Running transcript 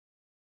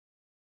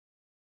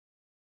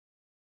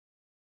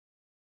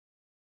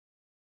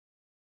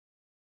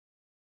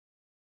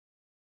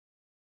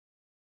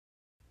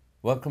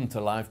Welcome to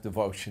Life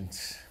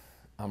Devotions.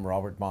 I'm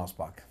Robert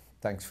Maasbach.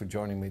 Thanks for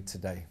joining me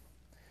today.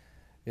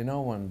 You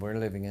know, when we're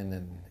living in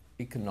an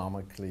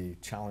economically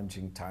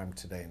challenging time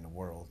today in the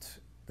world,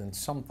 then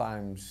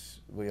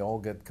sometimes we all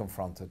get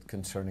confronted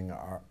concerning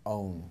our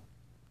own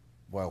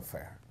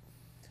welfare.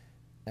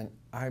 And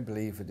I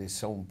believe it is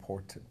so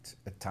important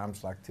at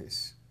times like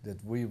this that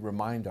we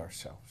remind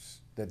ourselves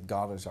that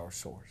God is our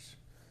source.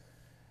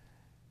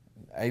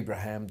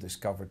 Abraham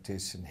discovered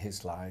this in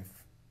his life,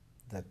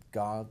 that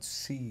God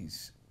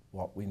sees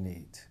what we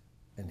need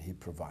and He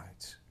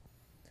provides.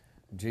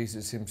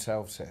 Jesus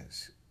Himself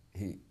says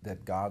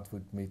that God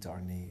would meet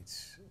our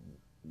needs.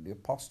 The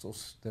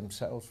apostles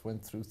themselves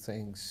went through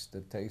things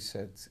that they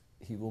said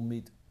He will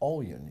meet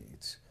all your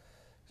needs.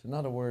 So in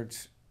other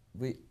words,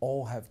 we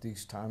all have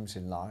these times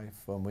in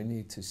life when we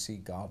need to see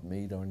God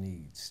meet our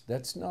needs.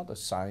 That's not a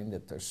sign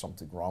that there's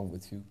something wrong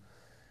with you.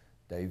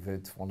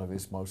 David, one of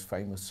his most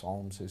famous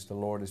psalms is, "The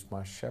Lord is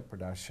my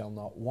shepherd, I shall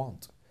not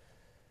want."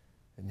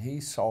 And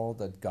he saw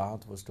that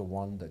God was the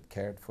one that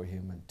cared for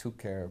him and took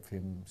care of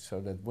him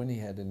so that when he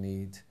had a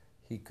need,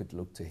 he could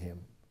look to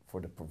Him for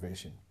the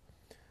provision.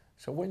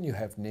 So when you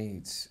have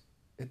needs,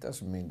 it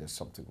doesn't mean there's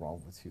something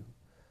wrong with you.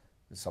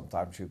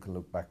 Sometimes you can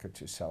look back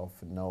at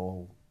yourself and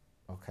know,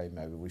 okay,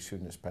 maybe we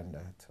shouldn't have spent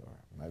that, or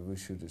maybe we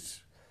should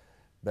have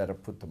better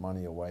put the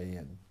money away.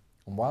 And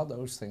while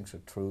those things are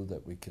true,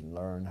 that we can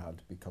learn how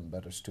to become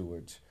better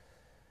stewards,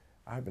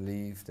 I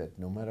believe that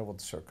no matter what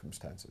the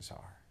circumstances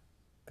are,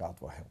 God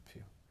will help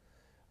you.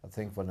 I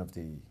think one of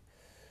the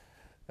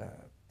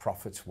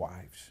prophet's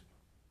wives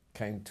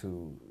came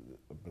to,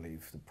 I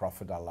believe, the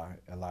prophet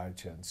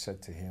Elijah and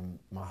said to him,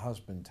 "My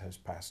husband has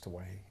passed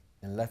away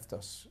and left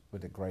us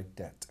with a great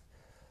debt.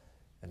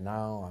 And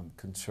now I'm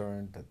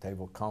concerned that they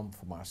will come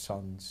for my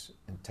sons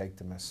and take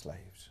them as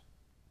slaves."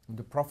 And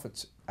the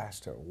prophet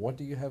asked her, "What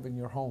do you have in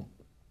your home?"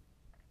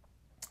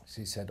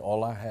 She said,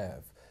 "All I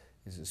have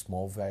is a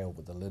small veil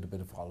with a little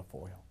bit of olive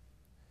oil."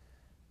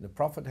 And the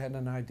prophet had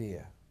an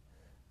idea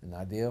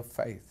of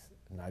faith,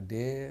 an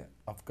idea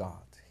of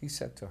God. He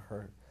said to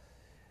her,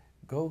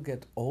 "Go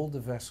get all the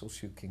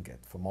vessels you can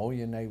get from all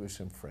your neighbors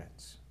and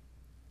friends.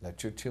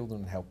 Let your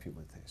children help you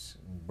with this.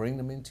 And bring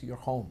them into your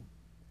home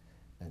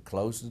and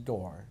close the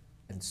door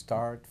and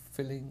start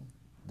filling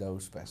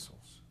those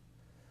vessels."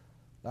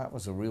 That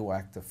was a real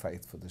act of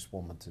faith for this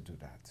woman to do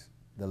that.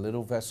 The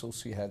little vessel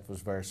she had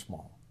was very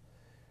small.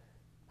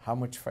 How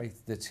much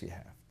faith did she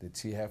have? Did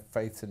she have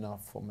faith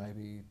enough for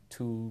maybe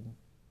 2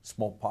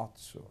 small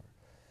pots? Or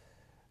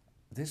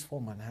this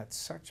woman had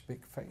such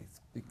big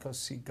faith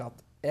because she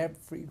got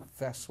every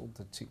vessel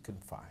that she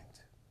could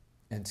find.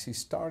 And she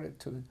started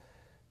to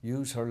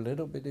use her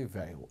little bitty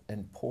veil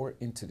and pour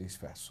into these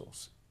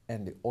vessels.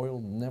 And the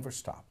oil never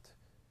stopped.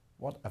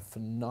 What a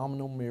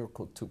phenomenal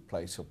miracle took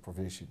place of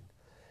provision.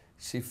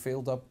 She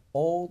filled up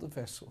all the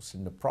vessels.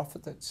 And the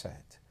prophet had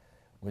said,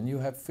 when you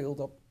have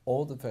filled up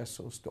all the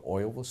vessels, the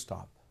oil will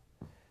stop.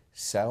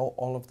 Sell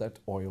all of that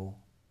oil,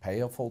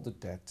 pay off all the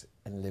debt,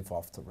 and live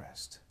off the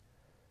rest.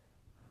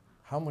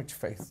 How much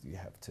faith do you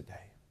have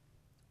today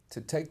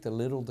to take the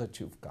little that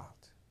you've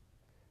got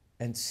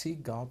and see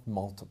God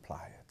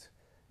multiply it?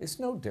 It's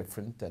no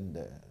different than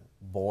the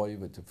boy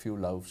with a few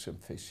loaves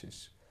and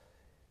fishes.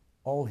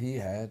 All he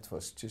had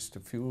was just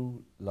a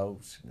few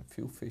loaves and a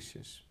few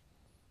fishes.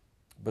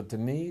 But the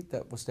need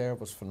that was there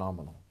was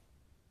phenomenal.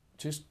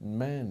 Just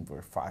men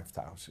were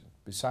 5,000,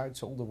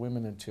 besides all the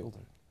women and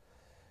children.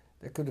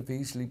 There could have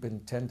easily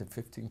been 10 to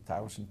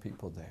 15,000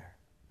 people there.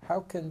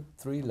 How can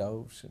 3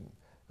 loaves and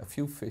a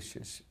few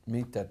fishes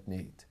meet that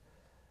need?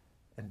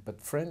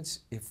 But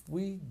friends, if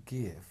we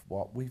give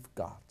what we've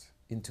got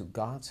into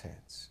God's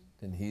hands,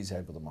 then He's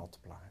able to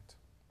multiply it.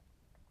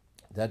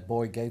 That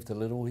boy gave the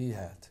little he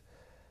had,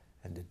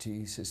 and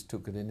Jesus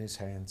took it in His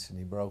hands and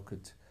He broke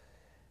it,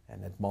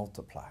 and it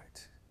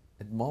multiplied.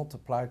 It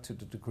multiplied to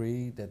the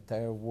degree that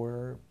there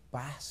were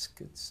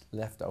baskets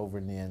left over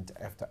in the end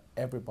after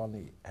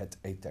everybody had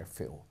ate their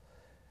fill.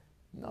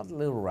 Not a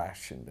little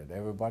ration that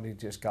everybody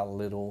just got a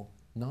little.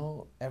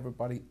 No,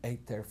 everybody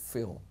ate their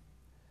fill.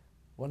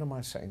 What am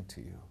I saying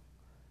to you?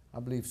 I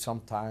believe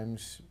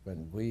sometimes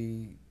when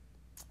we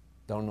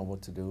don't know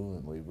what to do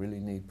and we really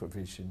need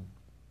provision,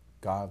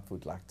 God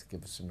would like to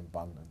give us an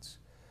abundance,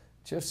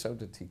 just so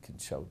that He can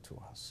show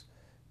to us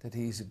that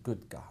He's a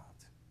good God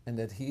and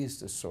that He is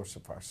the source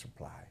of our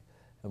supply.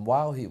 And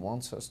while He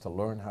wants us to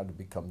learn how to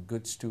become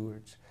good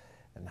stewards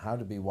and how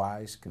to be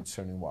wise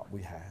concerning what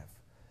we have,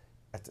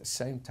 at the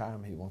same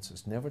time He wants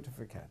us never to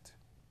forget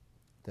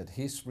that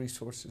His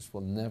resources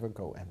will never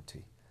go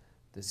empty,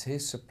 that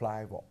His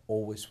supply will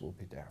always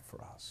be there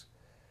for us,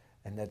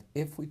 and that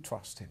if we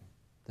trust Him,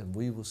 then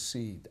we will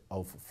see the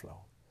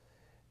overflow.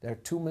 There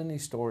are too many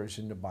stories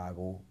in the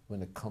Bible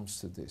when it comes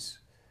to this,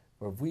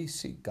 where we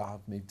see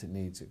God meet the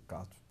needs of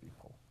God's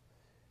people.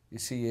 You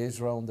see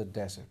Israel in the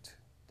desert.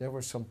 There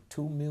were some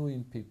 2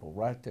 million people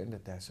right there in the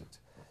desert.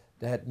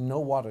 They had no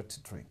water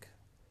to drink.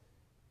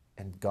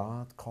 And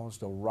God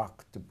caused a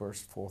rock to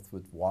burst forth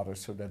with water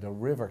so that a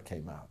river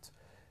came out.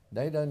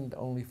 They didn't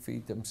only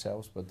feed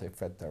themselves, but they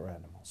fed their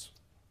animals.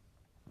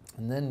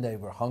 And then they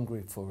were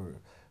hungry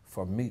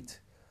for meat.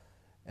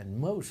 And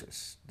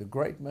Moses, the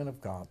great man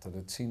of God that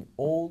had seen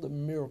all the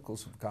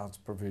miracles of God's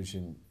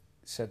provision,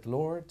 said,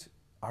 Lord,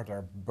 are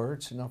there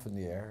birds enough in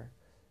the air?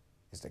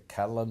 Is there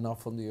cattle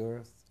enough on the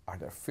earth? Are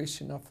there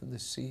fish enough in the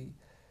sea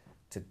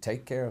to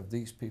take care of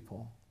these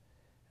people?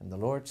 And the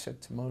Lord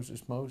said to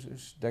Moses,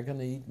 Moses, they're going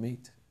to eat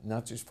meat,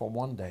 not just for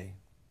one day,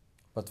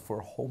 but for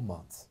a whole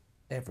month,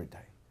 every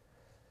day.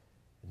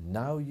 And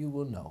now you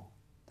will know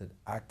that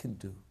I can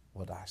do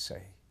what I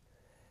say.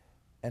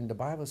 And the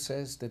Bible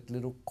says that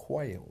little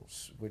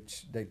quails,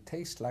 which they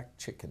taste like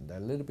chicken,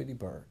 they're little bitty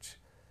birds,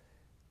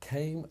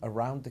 came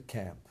around the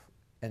camp,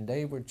 and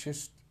they were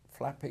just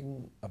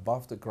flapping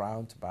above the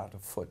ground about a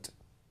foot.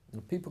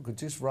 And people could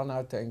just run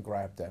out there and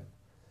grab them.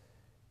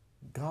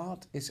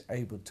 God is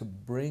able to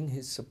bring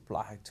His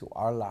supply to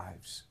our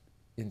lives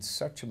in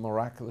such a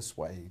miraculous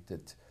way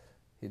that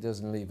He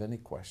doesn't leave any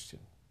question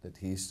that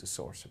He's the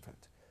source of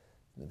it,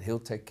 that He'll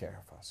take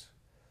care of us.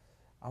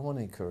 I want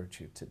to encourage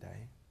you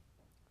today.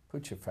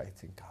 Put your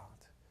faith in God.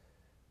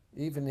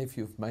 Even if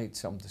you've made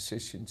some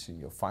decisions in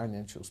your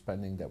financial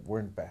spending that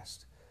weren't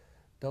best,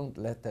 don't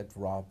let that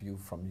rob you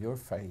from your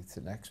faith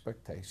and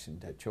expectation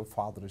that your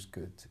Father is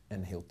good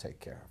and He'll take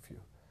care of you.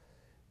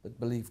 But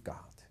believe God,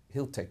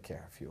 He'll take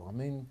care of you. I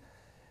mean,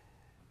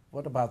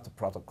 what about the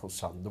prodigal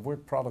son? The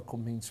word prodigal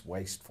means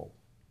wasteful.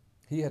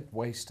 He had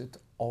wasted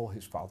all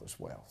his father's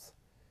wealth.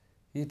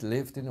 He had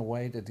lived in a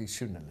way that he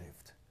shouldn't have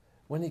lived.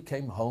 When he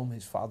came home,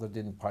 his father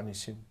didn't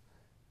punish him.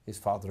 His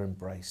father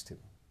embraced him.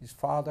 His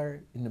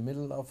father, in the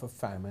middle of a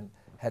famine,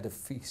 had a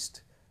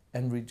feast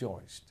and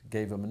rejoiced,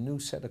 gave him a new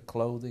set of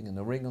clothing and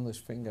a ring on his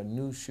finger,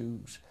 new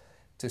shoes,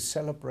 to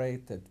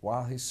celebrate that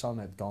while his son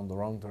had gone the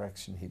wrong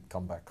direction, he'd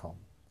come back home.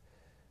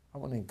 I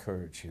want to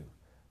encourage you,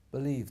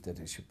 believe that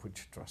as you put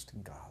your trust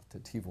in God,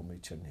 that He will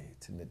meet your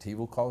needs and that He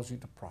will cause you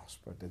to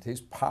prosper, that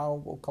His power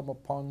will come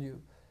upon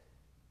you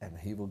and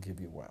He will give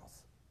you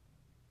wealth.